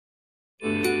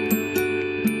Welcome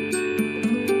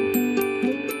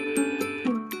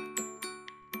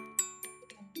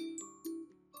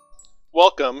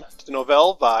to the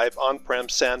Novell Vibe OnPrem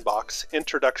Sandbox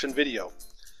introduction video.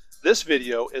 This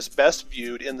video is best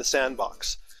viewed in the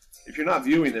sandbox. If you're not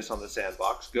viewing this on the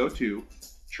sandbox, go to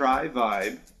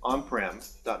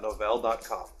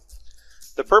tryvibeonprem.novell.com.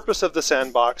 The purpose of the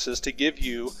sandbox is to give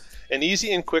you an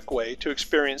easy and quick way to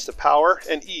experience the power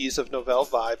and ease of Novell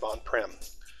Vibe OnPrem.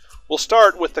 We'll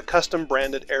start with the custom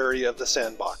branded area of the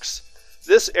sandbox.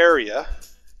 This area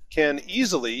can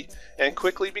easily and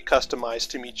quickly be customized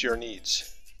to meet your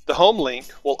needs. The home link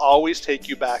will always take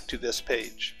you back to this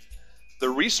page. The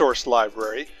resource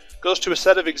library goes to a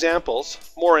set of examples.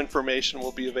 More information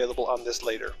will be available on this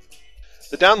later.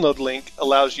 The download link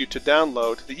allows you to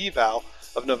download the eval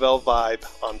of Novell Vibe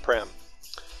OnPrem.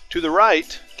 To the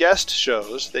right, guest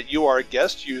shows that you are a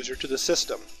guest user to the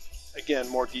system. Again,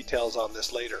 more details on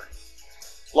this later.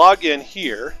 Log in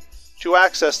here to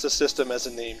access the system as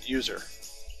a named user.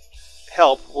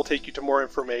 Help will take you to more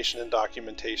information and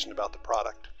documentation about the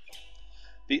product.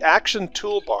 The Action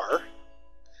Toolbar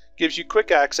gives you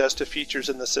quick access to features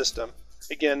in the system.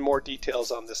 Again, more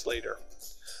details on this later.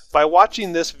 By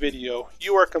watching this video,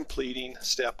 you are completing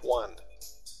step 1.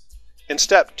 In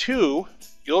step 2,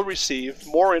 you'll receive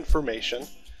more information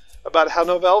about how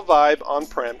Novell Vibe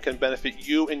OnPrem can benefit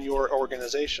you and your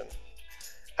organization.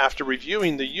 After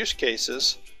reviewing the use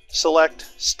cases, select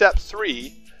step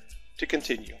 3 to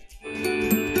continue.